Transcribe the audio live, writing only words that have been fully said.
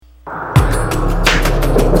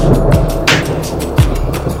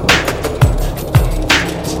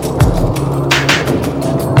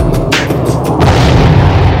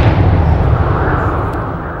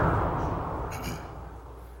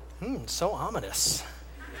ominous.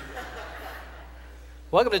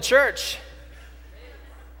 Welcome to church.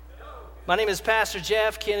 My name is Pastor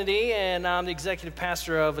Jeff Kennedy, and I'm the executive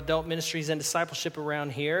pastor of Adult Ministries and Discipleship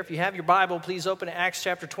around here. If you have your Bible, please open to Acts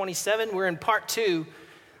chapter 27. We're in part 2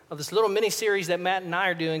 of this little mini-series that Matt and I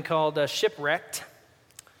are doing called Shipwrecked.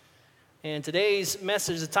 And today's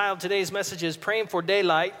message, the title of today's message is Praying for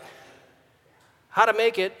Daylight, How to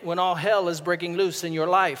Make It When All Hell is Breaking Loose in Your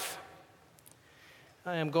Life.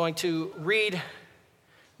 I am going to read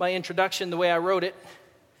my introduction the way I wrote it.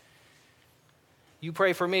 You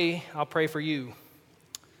pray for me, I'll pray for you.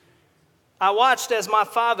 I watched as my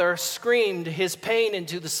father screamed his pain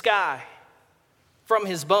into the sky, from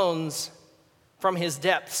his bones, from his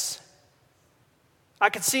depths. I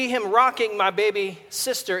could see him rocking my baby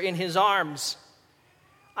sister in his arms.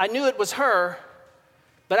 I knew it was her,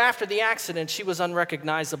 but after the accident, she was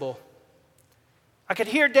unrecognizable. I could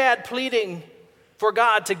hear Dad pleading for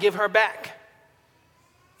God to give her back.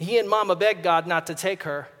 He and Mama begged God not to take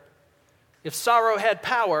her. If sorrow had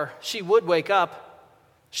power, she would wake up.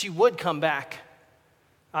 She would come back.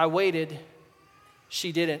 I waited.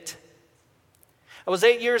 She didn't. I was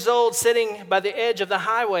 8 years old, sitting by the edge of the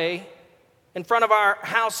highway in front of our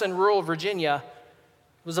house in rural Virginia.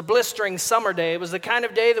 It was a blistering summer day. It was the kind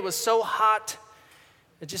of day that was so hot,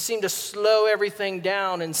 it just seemed to slow everything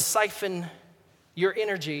down and siphon your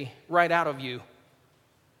energy right out of you.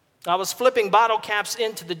 I was flipping bottle caps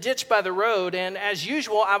into the ditch by the road, and as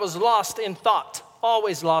usual, I was lost in thought,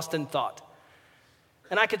 always lost in thought.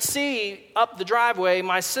 And I could see up the driveway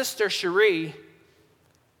my sister, Cherie.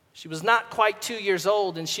 She was not quite 2 years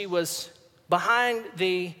old, and she was behind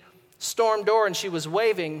the storm door, and she was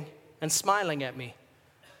waving and smiling at me.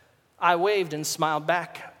 I waved and smiled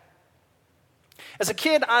back. As a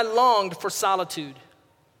kid, I longed for solitude.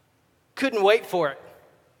 Couldn't wait for it.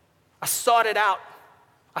 I sought it out.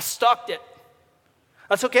 I stalked it.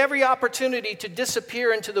 I took every opportunity to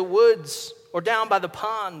disappear into the woods or down by the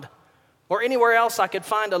pond or anywhere else I could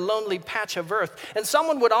find a lonely patch of earth. And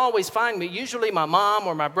someone would always find me, usually my mom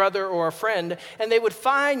or my brother or a friend, and they would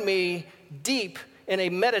find me deep in a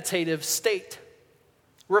meditative state,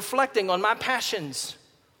 reflecting on my passions,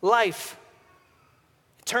 life,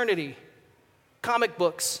 eternity, comic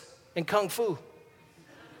books, and kung fu.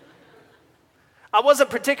 I wasn't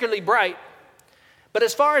particularly bright, but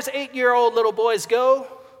as far as 8-year-old little boys go,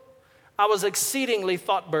 I was exceedingly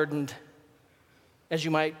thought-burdened, as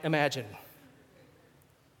you might imagine.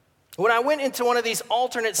 When I went into one of these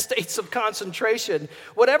alternate states of concentration,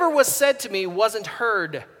 whatever was said to me wasn't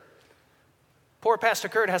heard. Poor Pastor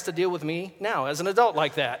Kurt has to deal with me now as an adult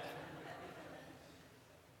like that.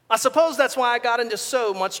 I suppose that's why I got into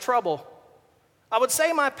so much trouble. I would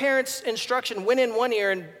say my parents' instruction went in one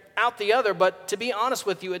ear and out the other, but to be honest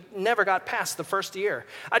with you, it never got past the first year.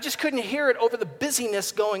 I just couldn't hear it over the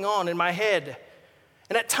busyness going on in my head.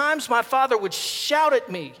 And at times my father would shout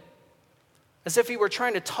at me as if he were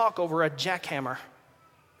trying to talk over a jackhammer.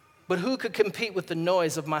 But who could compete with the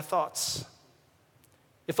noise of my thoughts?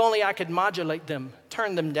 If only I could modulate them,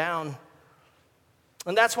 turn them down.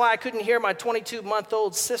 And that's why I couldn't hear my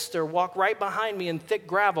 22-month-old sister walk right behind me in thick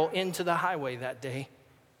gravel into the highway that day.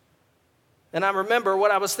 And I remember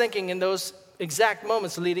what I was thinking in those exact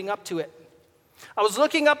moments leading up to it. I was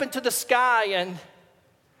looking up into the sky and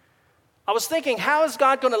I was thinking, how is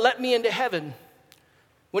God going to let me into heaven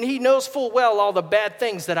when He knows full well all the bad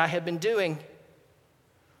things that I had been doing?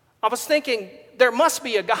 I was thinking, there must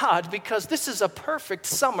be a God because this is a perfect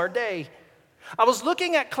summer day. I was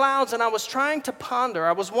looking at clouds and I was trying to ponder.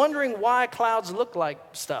 I was wondering why clouds look like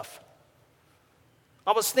stuff.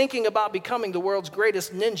 I was thinking about becoming the world's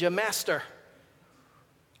greatest ninja master.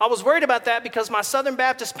 I was worried about that because my Southern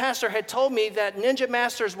Baptist pastor had told me that ninja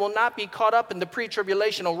masters will not be caught up in the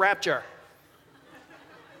pre-tribulational rapture.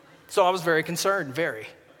 So I was very concerned,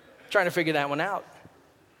 trying to figure that one out.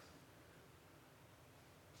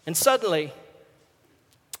 And suddenly,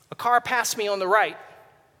 a car passed me on the right,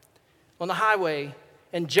 on the highway,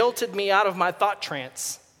 and jolted me out of my thought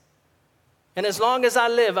trance. And as long as I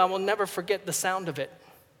live, I will never forget the sound of it.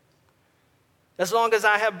 As long as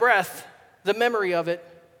I have breath, the memory of it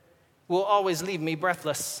will always leave me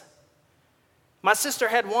breathless. My sister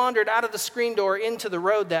had wandered out of the screen door into the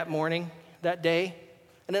road that day,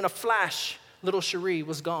 and in a flash, little Cherie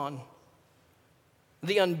was gone.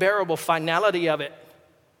 The unbearable finality of it.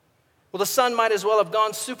 Well, the sun might as well have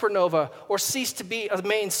gone supernova or ceased to be a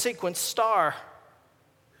main sequence star.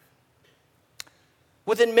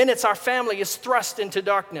 Within minutes, our family is thrust into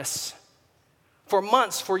darkness. For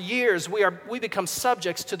months, for years, we become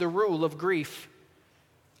subjects to the rule of grief.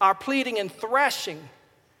 Our pleading and thrashing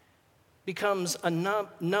becomes a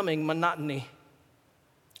numbing monotony.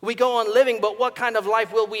 We go on living, but what kind of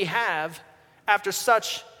life will we have after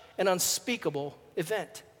such an unspeakable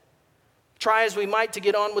event? Try as we might to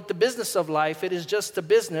get on with the business of life, it is just a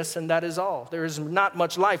business, and that is all. There is not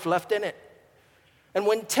much life left in it. And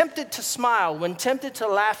when tempted to smile, when tempted to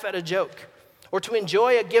laugh at a joke, or to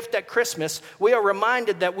enjoy a gift at Christmas, we are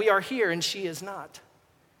reminded that we are here and she is not.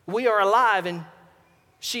 We are alive and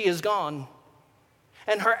she is gone.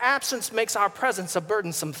 And her absence makes our presence a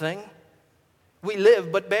burdensome thing. We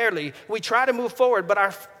live, but barely. We try to move forward, but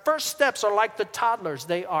our first steps are like the toddlers.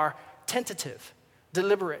 They are tentative,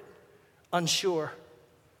 deliberate, unsure.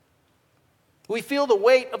 We feel the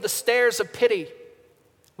weight of the stares of pity.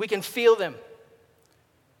 We can feel them.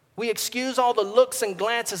 We excuse all the looks and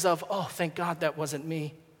glances of, oh, thank God that wasn't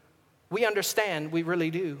me. We understand, we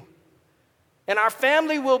really do. And our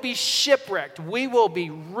family will be shipwrecked. We will be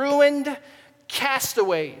ruined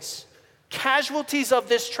castaways, casualties of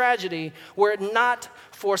this tragedy were it not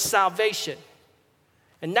for salvation.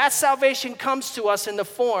 And that salvation comes to us in the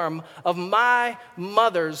form of my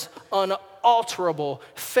mother's unalterable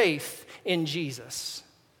faith in Jesus.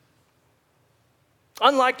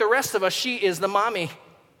 Unlike the rest of us, she is the mommy.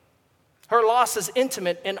 Her loss is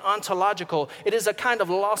intimate and ontological. It is a kind of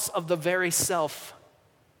loss of the very self.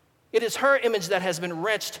 It is her image that has been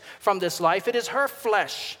wrenched from this life. It is her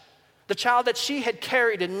flesh, the child that she had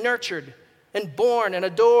carried and nurtured and born and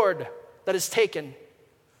adored, that is taken.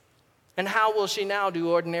 And how will she now do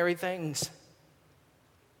ordinary things?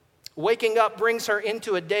 Waking up brings her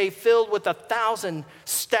into a day filled with 1,000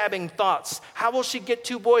 stabbing thoughts. How will she get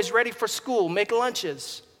 2 boys ready for school, make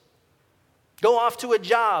lunches, go off to a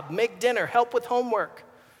job, make dinner, help with homework?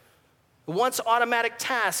 Once automatic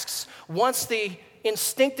tasks, once the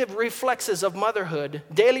instinctive reflexes of motherhood,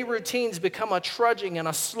 daily routines become a trudging and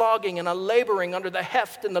a slogging and a laboring under the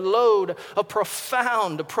heft and the load of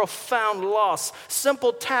profound loss.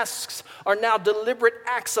 Simple tasks are now deliberate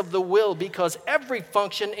acts of the will because every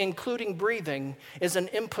function, including breathing, is an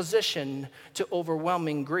imposition to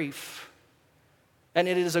overwhelming grief. And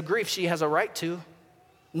it is a grief she has a right to.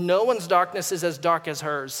 No one's darkness is as dark as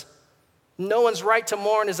hers. No one's right to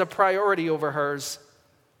mourn is a priority over hers.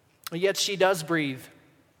 Yet she does breathe.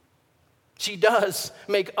 She does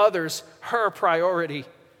make others her priority.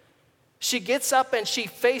 She gets up and she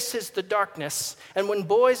faces the darkness. And when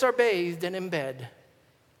boys are bathed and in bed,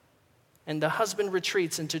 and the husband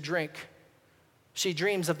retreats into drink, she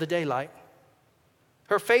dreams of the daylight.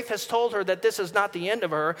 Her faith has told her that this is not the end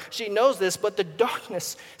of her. She knows this, but the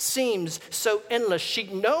darkness seems so endless. She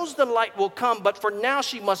knows the light will come, but for now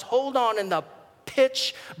she must hold on in the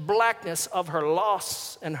pitch blackness of her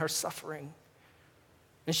loss and her suffering.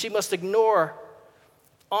 And she must ignore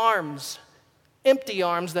arms, empty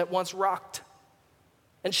arms that once rocked.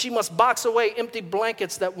 And she must box away empty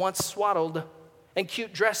blankets that once swaddled and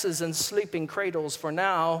cute dresses and sleeping cradles. For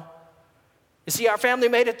now, you see, our family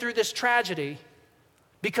made it through this tragedy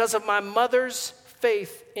because of my mother's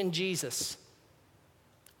faith in Jesus.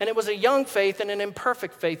 And it was a young faith and an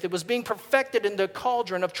imperfect faith. It was being perfected in the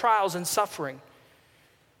cauldron of trials and suffering.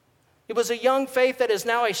 It was a young faith that is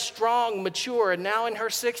now a strong, mature, and now in her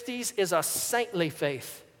 60s is a saintly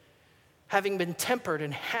faith, having been tempered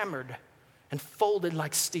and hammered and folded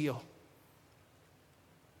like steel.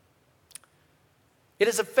 It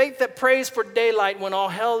is a faith that prays for daylight when all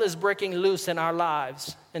hell is breaking loose in our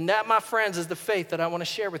lives. And that, my friends, is the faith that I want to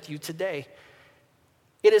share with you today.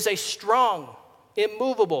 It is a strong,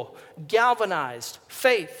 immovable, galvanized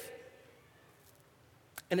faith.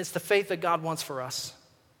 And it's the faith that God wants for us.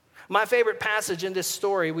 My favorite passage in this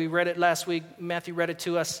story, we read it last week, Matthew read it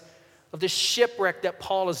to us, of this shipwreck that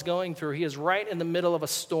Paul is going through. He is right in the middle of a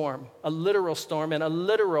storm, a literal storm, and a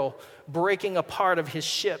literal breaking apart of his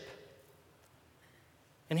ship.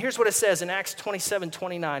 And here's what it says in Acts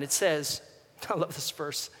 27:29. It says, I love this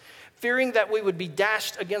verse, fearing that we would be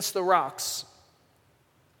dashed against the rocks,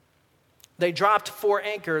 they dropped 4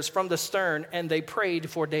 anchors from the stern and they prayed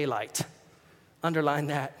for daylight. Underline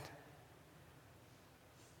that.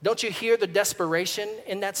 Don't you hear the desperation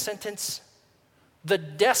in that sentence? The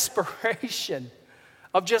desperation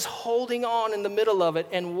of just holding on in the middle of it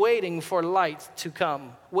and waiting for light to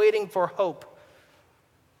come, waiting for hope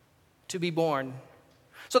to be born.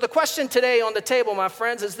 So the question today on the table, my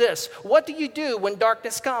friends, is this: what do you do when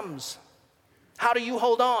darkness comes? How do you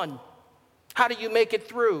hold on? How do you make it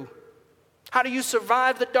through? How do you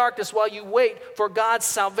survive the darkness while you wait for God's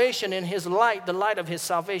salvation and his light, the light of his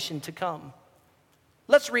salvation to come?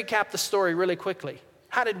 Let's recap the story really quickly.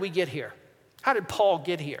 How did we get here? How did Paul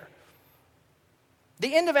get here?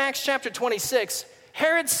 The end of Acts chapter 26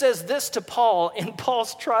 Herod says this to Paul in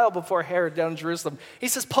Paul's trial before Herod down in Jerusalem. He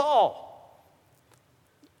says, Paul,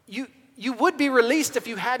 you would be released if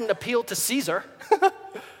you hadn't appealed to Caesar.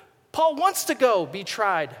 Paul wants to go be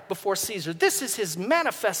tried before Caesar. This is his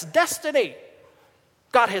manifest destiny.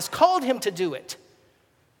 God has called him to do it.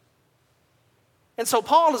 And so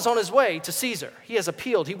Paul is on his way to Caesar. He has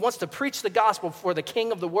appealed. He wants to preach the gospel for the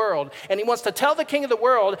king of the world. And he wants to tell the king of the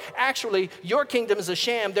world, actually, your kingdom is a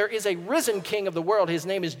sham. There is a risen king of the world. His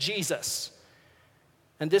name is Jesus.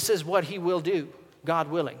 And this is what he will do, God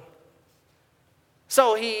willing.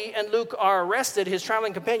 So he and Luke are arrested. His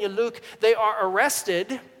traveling companion, Luke, they are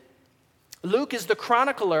arrested. Luke is the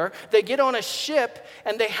chronicler. They get on a ship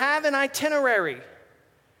and they have an itinerary.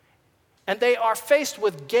 And they are faced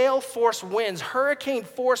with gale force winds, hurricane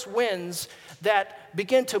force winds that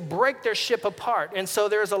begin to break their ship apart. And so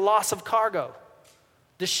there is a loss of cargo.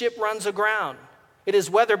 The ship runs aground. It is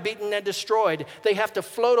weather beaten and destroyed. They have to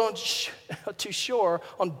float on to shore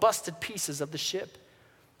on busted pieces of the ship.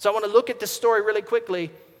 So I want to look at this story really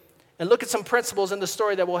quickly and look at some principles in the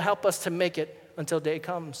story that will help us to make it until day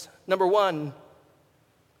comes. Number one,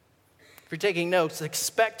 if you're taking notes,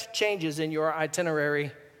 expect changes in your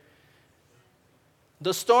itinerary.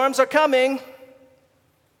 The storms are coming.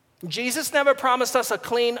 Jesus never promised us a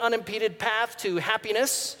clean, unimpeded path to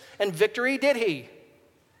happiness and victory, did he?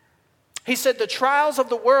 He said, the trials of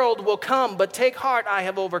the world will come, but take heart, I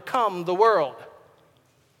have overcome the world.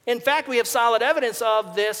 In fact, we have solid evidence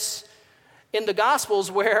of this in the Gospels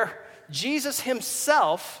where Jesus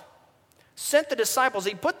himself sent the disciples.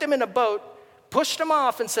 He put them in a boat, pushed them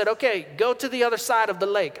off, and said, okay, go to the other side of the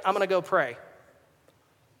lake. I'm going to go pray.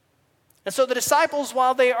 And so the disciples,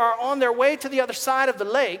 while they are on their way to the other side of the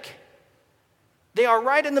lake, they are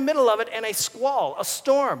right in the middle of it, and a squall, a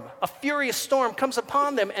storm, a furious storm comes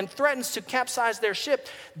upon them and threatens to capsize their ship.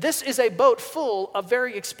 This is a boat full of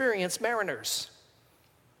very experienced mariners.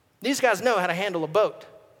 These guys know how to handle a boat.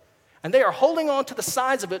 And they are holding on to the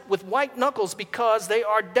sides of it with white knuckles because they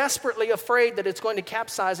are desperately afraid that it's going to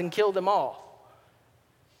capsize and kill them all.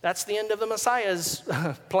 That's the end of the Messiah's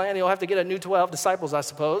plan. He'll have to get a new 12 disciples, I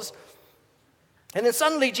suppose. And then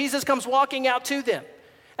suddenly Jesus comes walking out to them.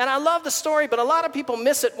 And I love the story, but a lot of people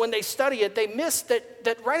miss it when they study it. They miss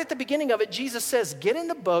that right at the beginning of it, Jesus says, get in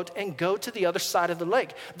the boat and go to the other side of the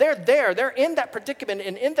lake. They're there. They're in that predicament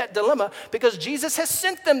and in that dilemma because Jesus has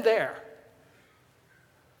sent them there.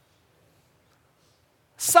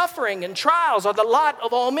 Suffering and trials are the lot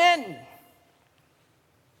of all men.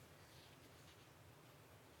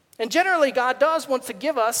 And generally, God does want to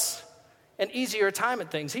give us an easier time at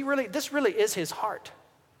things. This really is his heart.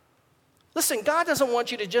 Listen, God doesn't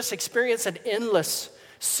want you to just experience an endless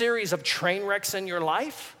series of train wrecks in your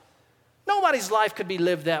life. Nobody's life could be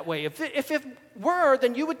lived that way. If it were,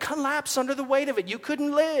 then you would collapse under the weight of it. You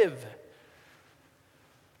couldn't live.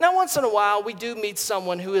 Now, once in a while, we do meet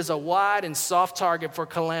someone who is a wide and soft target for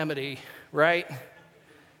calamity, right?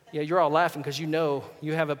 Yeah, you're all laughing because you know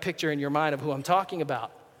you have a picture in your mind of who I'm talking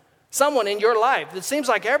about. Someone in your life that seems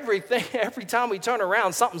like every time we turn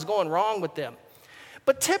around, something's going wrong with them.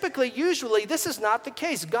 But typically, usually, this is not the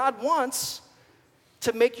case. God wants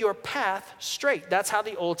to make your path straight. That's how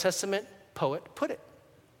the Old Testament poet put it.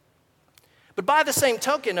 But by the same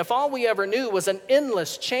token, if all we ever knew was an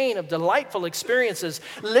endless chain of delightful experiences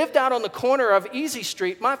lived out on the corner of Easy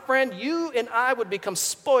Street, my friend, you and I would become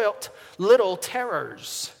spoilt little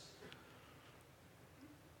terrors.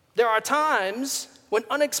 There are times when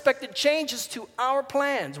unexpected changes to our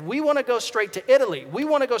plans. We want to go straight to Italy. We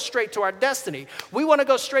want to go straight to our destiny. We want to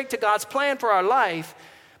go straight to God's plan for our life,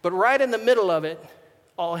 but right in the middle of it,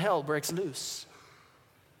 all hell breaks loose.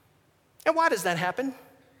 And why does that happen?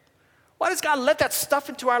 Why does God let that stuff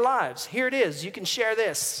into our lives? Here it is. You can share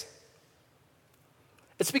this.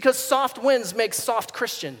 It's because soft winds make soft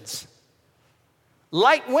Christians.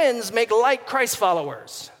 Light winds make light Christ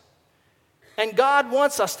followers. And God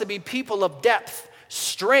wants us to be people of depth,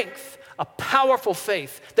 strength, a powerful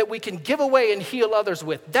faith that we can give away and heal others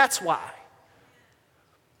with. That's why.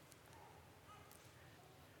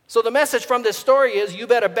 So the message from this story is you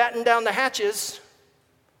better batten down the hatches,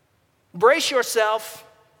 brace yourself,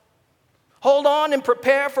 hold on and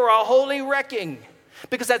prepare for a holy wrecking.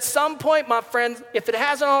 Because at some point, my friends, if it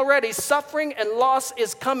hasn't already, suffering and loss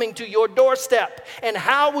is coming to your doorstep. And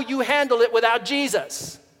how will you handle it without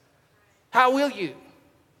Jesus? How will you?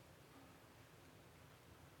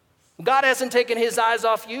 God hasn't taken his eyes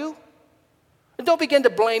off you. And don't begin to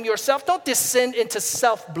blame yourself. Don't descend into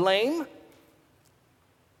self-blame.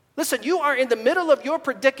 Listen, you are in the middle of your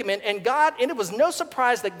predicament, and it was no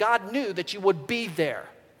surprise that God knew that you would be there.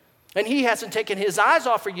 And he hasn't taken his eyes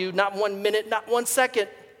off of you, not 1 minute, not 1 second.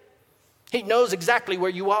 He knows exactly where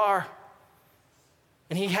you are.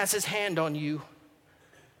 And he has his hand on you.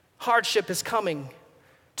 Hardship is coming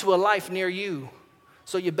to a life near you,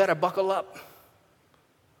 so you better buckle up.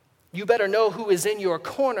 You better know who is in your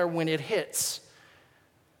corner when it hits,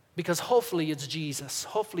 because hopefully it's Jesus.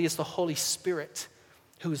 Hopefully it's the Holy Spirit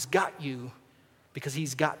who's got you, because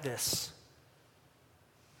he's got this.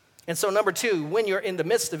 And so number 2, when you're in the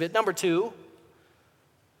midst of it, number 2,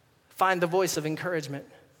 find the voice of encouragement.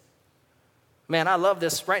 Man, I love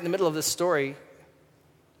this. Right in the middle of this story,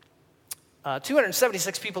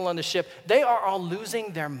 276 people on the ship, they are all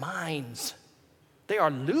losing their minds. They are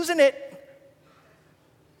losing it.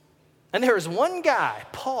 And there is one guy,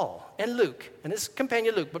 Paul and Luke, and his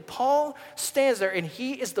companion Luke, but Paul stands there and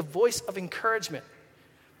he is the voice of encouragement.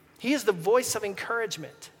 He is the voice of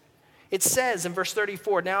encouragement. It says in verse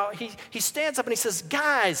 34, now he stands up and he says,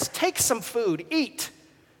 guys, take some food, eat.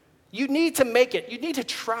 You need to make it. You need to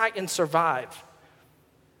try and survive.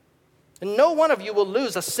 And no one of you will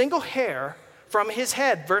lose a single hair from his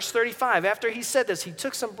head. Verse 35, after he said this, he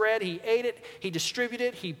took some bread, he ate it, he distributed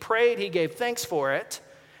it, he prayed, he gave thanks for it.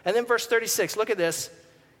 And then verse 36, look at this.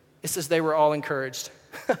 It says they were all encouraged.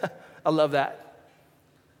 I love that.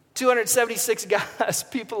 276 guys,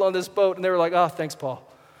 people on this boat, and they were like, oh, thanks, Paul.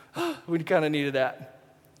 We kind of needed that.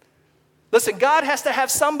 Listen, God has to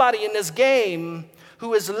have somebody in this game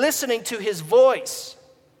who is listening to his voice.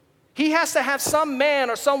 He has to have some man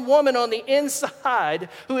or some woman on the inside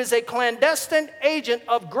who is a clandestine agent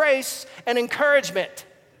of grace and encouragement.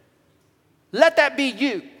 Let that be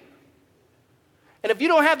you. And if you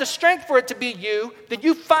don't have the strength for it to be you, then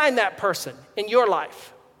you find that person in your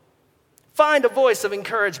life. Find a voice of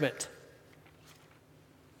encouragement.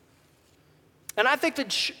 And I think the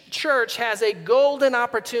church has a golden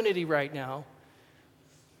opportunity right now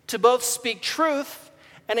to both speak truth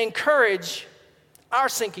and encourage our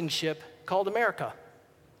sinking ship called America.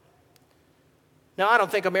 Now, I don't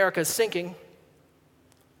think America is sinking,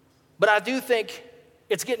 but I do think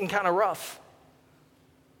it's getting kind of rough.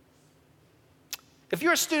 If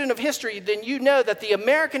you're a student of history, then you know that the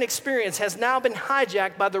American experience has now been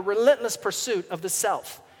hijacked by the relentless pursuit of the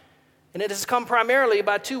self. And it has come primarily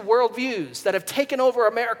by two worldviews that have taken over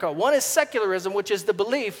America. One is secularism, which is the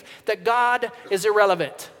belief that God is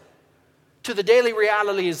irrelevant to the daily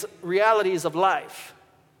realities of life.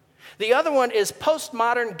 The other one is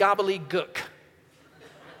postmodern gobbledygook.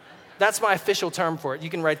 That's my official term for it. You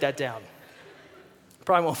can write that down.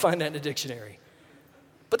 Probably won't find that in the dictionary.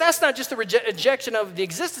 But that's not just the rejection of the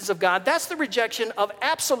existence of God. That's the rejection of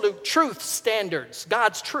absolute truth standards,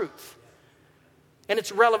 God's truth, and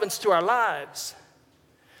its relevance to our lives.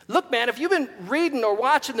 Look, man, if you've been reading or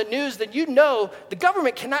watching the news, then you know the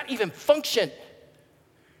government cannot even function.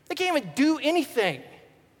 They can't even do anything.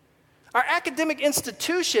 Our academic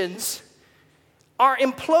institutions are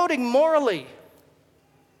imploding morally.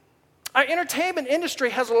 Our entertainment industry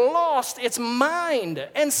has lost its mind,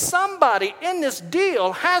 and somebody in this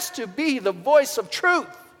deal has to be the voice of truth.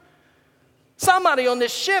 Somebody on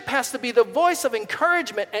this ship has to be the voice of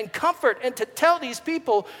encouragement and comfort and to tell these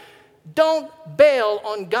people, don't bail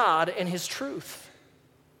on God and his truth.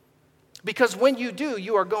 Because when you do,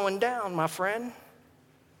 you are going down, my friend.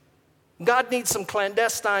 God needs some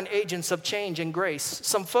clandestine agents of change and grace.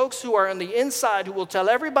 Some folks who are on the inside who will tell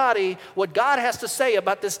everybody what God has to say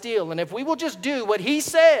about this deal. And if we will just do what he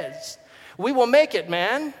says, we will make it,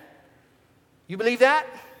 man. You believe that?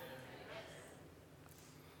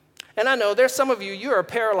 And I know there's some of you, you are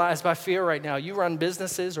paralyzed by fear right now. You run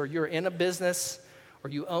businesses, or you're in a business,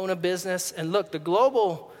 or you own a business. And look, the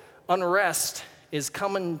global unrest is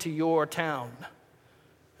coming to your town.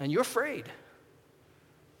 And you're afraid.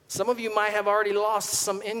 Some of you might have already lost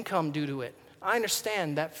some income due to it. I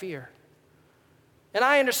understand that fear. And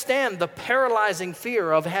I understand the paralyzing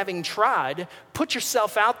fear of having tried, put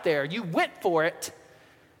yourself out there. You went for it,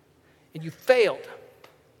 and you failed.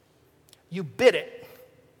 You bit it.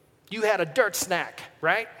 You had a dirt snack,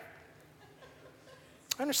 right?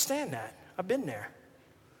 I understand that. I've been there.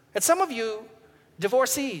 And some of you,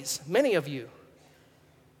 divorcees, many of you,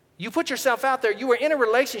 you put yourself out there, you were in a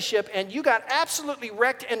relationship, and you got absolutely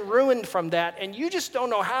wrecked and ruined from that, and you just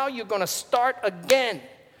don't know how you're going to start again.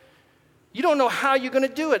 You don't know how you're going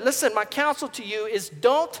to do it. Listen, my counsel to you is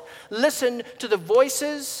don't listen to the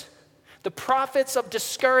voices, the prophets of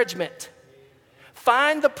discouragement.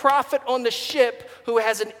 Find the prophet on the ship who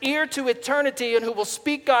has an ear to eternity and who will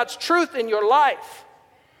speak God's truth in your life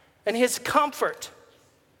and his comfort.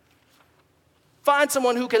 Find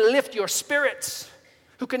someone who can lift your spirits,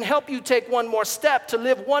 who can help you take one more step to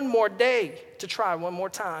live one more day to try one more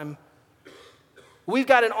time. We've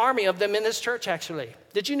got an army of them in this church, actually.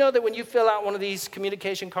 Did you know that when you fill out one of these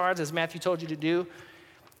communication cards, as Matthew told you to do,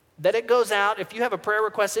 that it goes out, if you have a prayer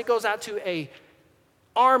request, it goes out to a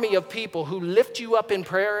army of people who lift you up in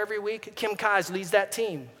prayer every week. Kim Kais leads that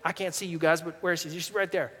team. I can't see you guys, but where is she? She's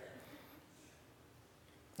right there.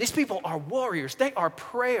 These people are warriors. They are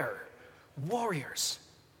prayer warriors.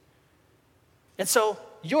 And so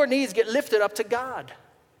your needs get lifted up to God.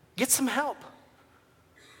 Get some help.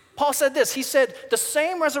 Paul said this. He said, the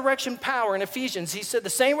same resurrection power in Ephesians, he said, the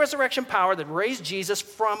same resurrection power that raised Jesus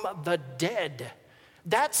from the dead,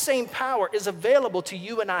 that same power is available to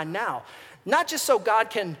you and I now. Not just so God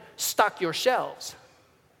can stock your shelves.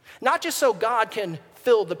 Not just so God can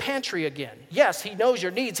fill the pantry again. Yes, he knows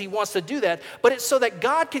your needs. He wants to do that. But it's so that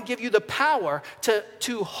God can give you the power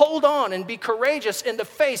to hold on and be courageous in the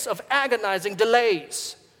face of agonizing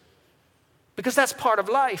delays. Because that's part of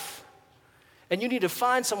life. And you need to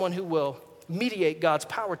find someone who will mediate God's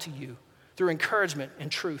power to you through encouragement and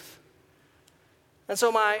truth. And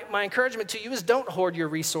so my encouragement to you is don't hoard your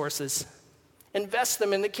resources. Invest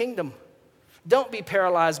them in the kingdom. Don't be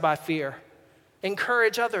paralyzed by fear.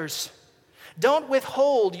 Encourage others. Don't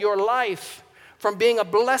withhold your life from being a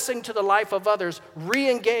blessing to the life of others.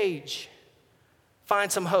 Re-engage.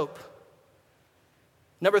 Find some hope.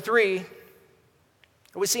 Number 3,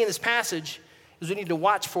 what we see in this passage is we need to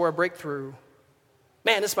watch for a breakthrough.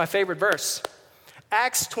 Man, this is my favorite verse.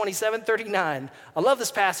 Acts 27:39. I love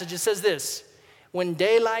this passage. It says this, when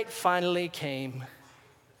daylight finally came.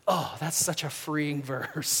 Oh, that's such a freeing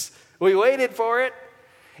verse. We waited for it.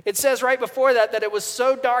 It says right before that it was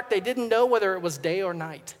so dark they didn't know whether it was day or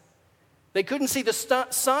night. They couldn't see the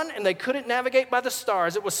sun and they couldn't navigate by the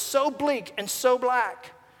stars. It was so bleak and so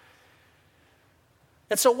black.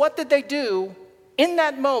 And so what did they do in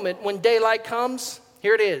that moment when daylight comes?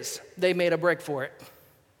 Here it is. They made a break for it.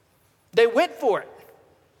 They went for it.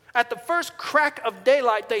 At the first crack of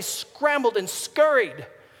daylight, they scrambled and scurried,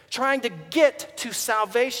 trying to get to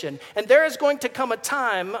salvation. And there is going to come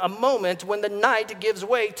a moment when the night gives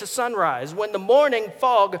way to sunrise, when the morning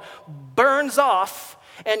fog burns off,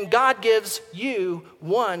 and God gives you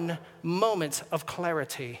one moment of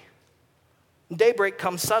clarity. Daybreak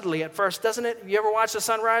comes suddenly at first, doesn't it? You ever watch the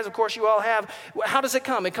sunrise? Of course you all have. How does it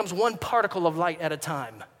come? It comes one particle of light at a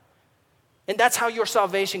time. And that's how your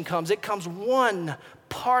salvation comes. It comes one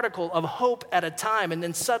particle of hope at a time, and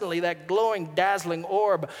then suddenly that glowing, dazzling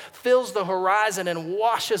orb fills the horizon and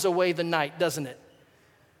washes away the night, doesn't it?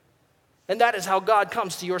 And that is how God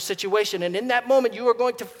comes to your situation. And in that moment, you are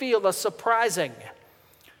going to feel a surprising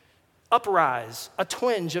uprise, a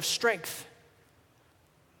twinge of strength,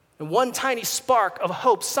 and one tiny spark of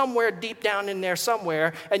hope somewhere deep down in there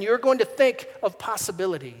somewhere, and you're going to think of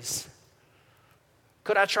possibilities.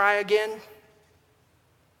 Could I try again?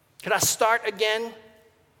 Could I start again?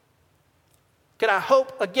 Could I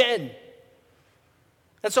hope again?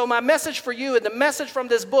 And so my message for you and the message from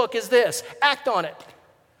this book is this: act on it.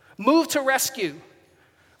 Move to rescue.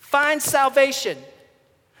 Find salvation.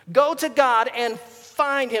 Go to God and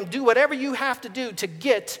find him. Do whatever you have to do to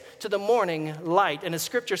get to the morning light. And as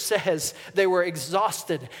scripture says, they were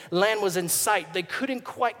exhausted. Land was in sight. They couldn't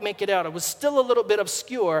quite make it out. It was still a little bit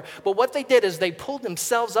obscure. But what they did is they pulled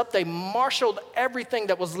themselves up. They marshaled everything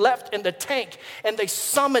that was left in the tank. And they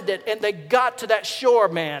summoned it. And they got to that shore,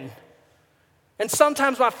 man. And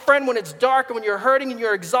sometimes, my friend, when it's dark and when you're hurting and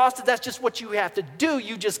you're exhausted, that's just what you have to do.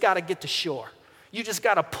 You just got to get to shore. You just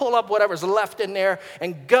got to pull up whatever's left in there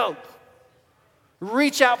and go.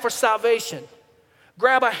 Reach out for salvation.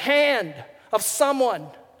 Grab a hand of someone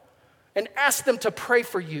and ask them to pray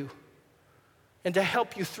for you and to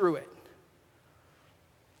help you through it.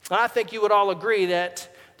 I think you would all agree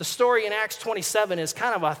that the story in Acts 27 is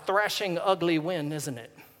kind of a thrashing, ugly win, isn't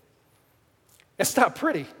it? It's not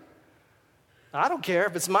pretty. I don't care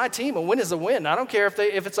if it's my team. A win is a win. I don't care if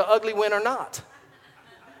it's an ugly win or not.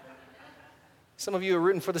 Some of you are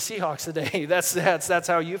rooting for the Seahawks today. That's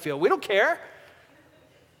how you feel. We don't care.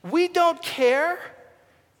 We don't care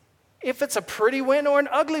if it's a pretty win or an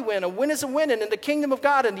ugly win. A win is a win, and in the kingdom of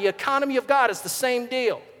God and the economy of God, it's the same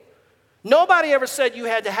deal. Nobody ever said you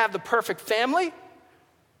had to have the perfect family.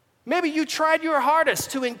 Maybe you tried your hardest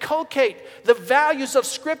to inculcate the values of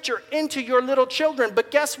Scripture into your little children, but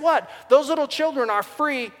guess what? Those little children are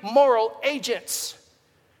free moral agents.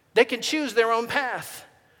 They can choose their own path.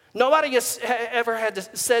 Nobody has ever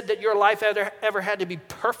said that your life ever had to be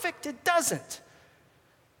perfect. It doesn't.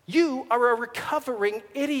 You are a recovering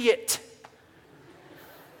idiot.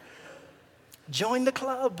 Join the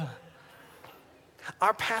club.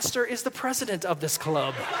 Our pastor is the president of this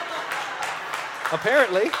club.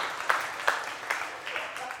 Apparently.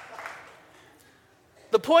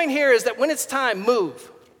 The point here is that when it's time,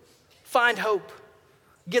 move. Find hope.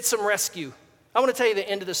 Get some rescue. I want to tell you the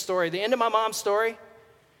end of the story, the end of my mom's story,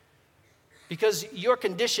 because your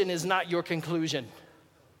condition is not your conclusion.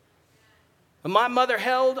 My mother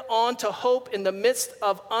held on to hope in the midst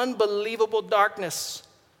of unbelievable darkness.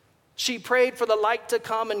 She prayed for the light to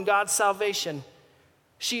come and God's salvation.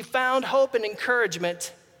 She found hope and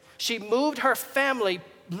encouragement. She moved her family,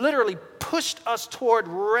 literally pushed us toward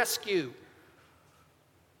rescue.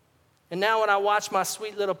 And now when I watch my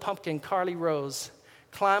sweet little pumpkin, Carly Rose,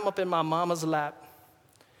 climb up in my mama's lap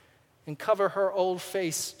and cover her old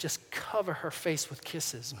face, just cover her face with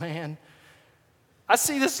kisses, man. I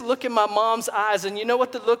see this look in my mom's eyes, and you know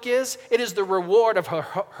what the look is? It is the reward of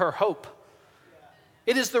her hope.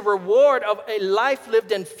 It is the reward of a life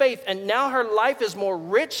lived in faith, and now her life is more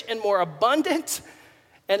rich and more abundant.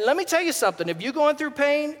 And let me tell you something, if you're going through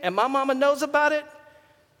pain and my mama knows about it,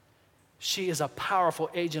 she is a powerful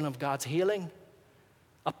agent of God's healing.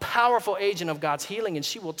 A powerful agent of God's healing, and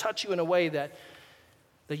she will touch you in a way that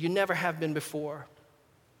you never have been before.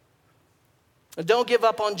 Don't give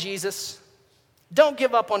up on Jesus. Don't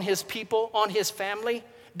give up on his people, on his family.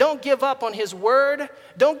 Don't give up on his word.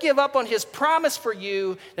 Don't give up on his promise for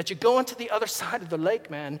you that you're going to the other side of the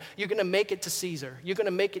lake, man. You're going to make it to Caesar. You're going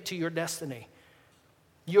to make it to your destiny.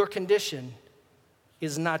 Your condition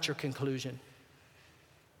is not your conclusion.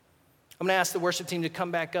 I'm going to ask the worship team to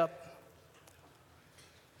come back up.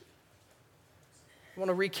 I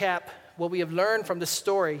want to recap what we have learned from this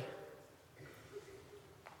story.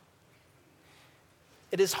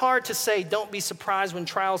 It is hard to say, don't be surprised when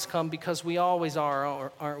trials come, because we always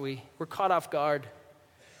are, aren't we? We're caught off guard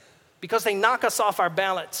because they knock us off our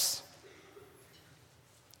balance.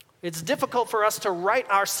 It's difficult for us to right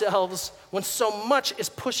ourselves when so much is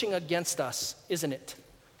pushing against us, isn't it?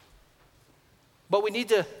 But we need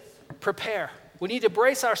to prepare. We need to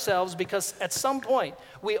brace ourselves, because at some point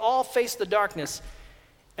we all face the darkness,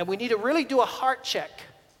 and we need to really do a heart check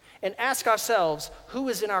and ask ourselves, who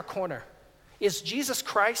is in our corner? Is Jesus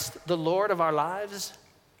Christ the Lord of our lives?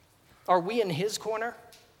 Are we in his corner?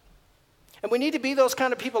 And we need to be those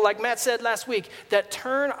kind of people, like Matt said last week, that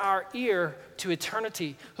turn our ear to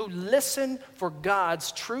eternity, who listen for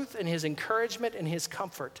God's truth and his encouragement and his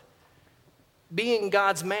comfort. Being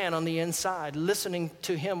God's man on the inside, listening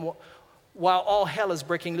to him while all hell is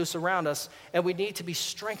breaking loose around us. And we need to be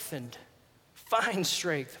strengthened. Find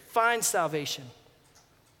strength. Find salvation.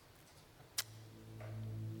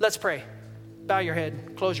 Let's pray. Bow your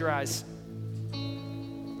head. Close your eyes.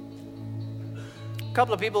 A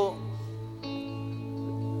couple of people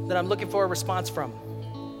that I'm looking for a response from.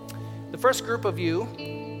 The first group of you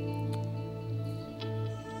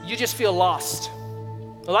just feel lost.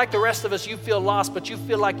 Like the rest of us, you feel lost, but you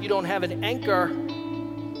feel like you don't have an anchor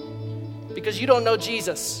because you don't know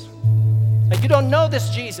Jesus. And you don't know this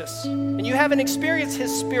Jesus. And you haven't experienced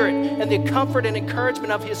his spirit and the comfort and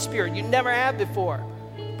encouragement of his spirit. You never have before,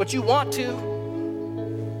 but you want to.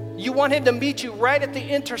 You want him to meet you right at the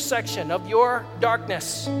intersection of your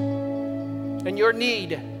darkness and your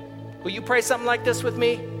need. Will you pray something like this with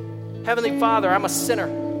me? Heavenly Father, I'm a sinner.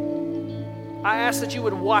 I ask that you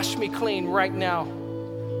would wash me clean right now.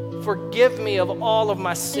 Forgive me of all of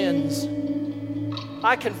my sins.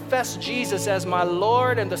 I confess Jesus as my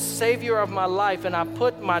Lord and the Savior of my life, and I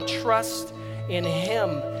put my trust in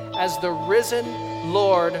him as the risen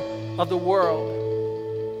Lord of the world.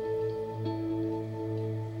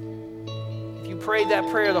 If you prayed that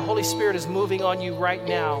prayer, the Holy Spirit is moving on you right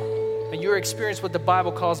now, and you're experiencing what the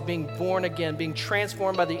Bible calls being born again, being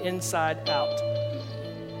transformed by the inside out.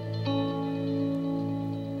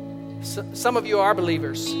 Some of you are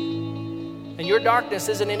believers, and your darkness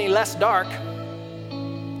isn't any less dark.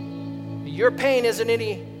 Your pain isn't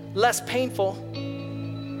any less painful.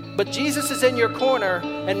 But Jesus is in your corner,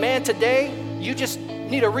 and man, today, you just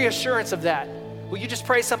need a reassurance of that. Will you just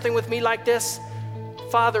pray something with me like this?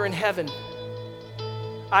 Father in heaven,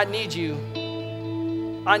 I need you.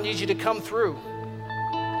 I need you to come through.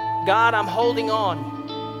 God, I'm holding on.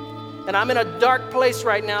 And I'm in a dark place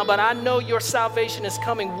right now, but I know your salvation is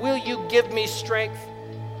coming. Will you give me strength?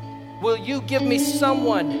 Will you give me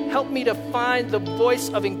someone? Help me to find the voice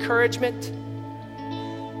of encouragement.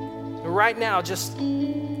 And right now, just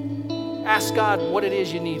ask God what it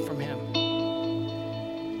is you need from him.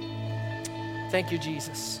 Thank you,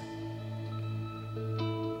 Jesus.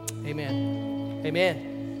 Amen. Amen.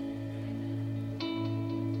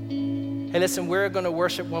 Hey, listen, we're going to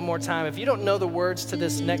worship one more time. If you don't know the words to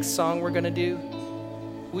this next song we're going to do,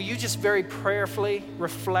 will you just very prayerfully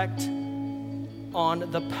reflect on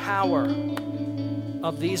the power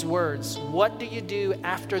of these words? What do you do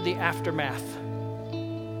after the aftermath?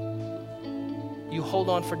 You hold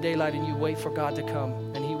on for daylight and you wait for God to come,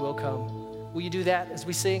 and he will come. Will you do that as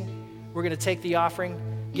we sing? We're going to take the offering,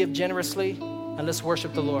 give generously, and let's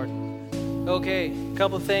worship the Lord. Okay, a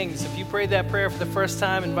couple of things. If you prayed that prayer for the first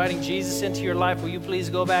time, inviting Jesus into your life, will you please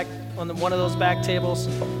go back on one of those back tables,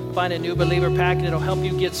 find a new believer packet. It'll help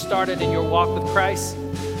you get started in your walk with Christ.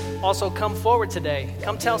 Also, come forward today.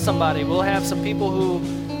 Come tell somebody. We'll have some people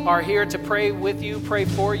who are here to pray with you, pray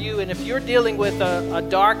for you. And if you're dealing with a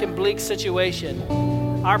dark and bleak situation,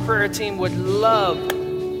 our prayer team would love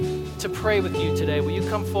to pray with you today. Will you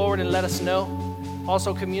come forward and let us know?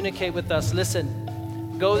 Also, communicate with us.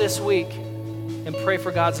 Listen, go this week and pray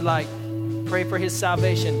for God's light. Pray for his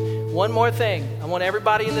salvation. One more thing. I want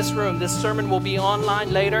everybody in this room. This sermon will be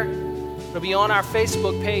online later. It'll be on our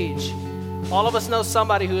Facebook page. All of us know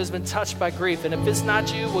somebody who has been touched by grief. And if it's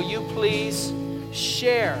not you, will you please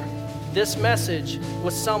share this message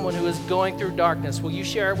with someone who is going through darkness? Will you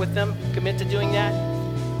share it with them? Commit to doing that?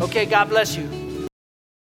 Okay, God bless you.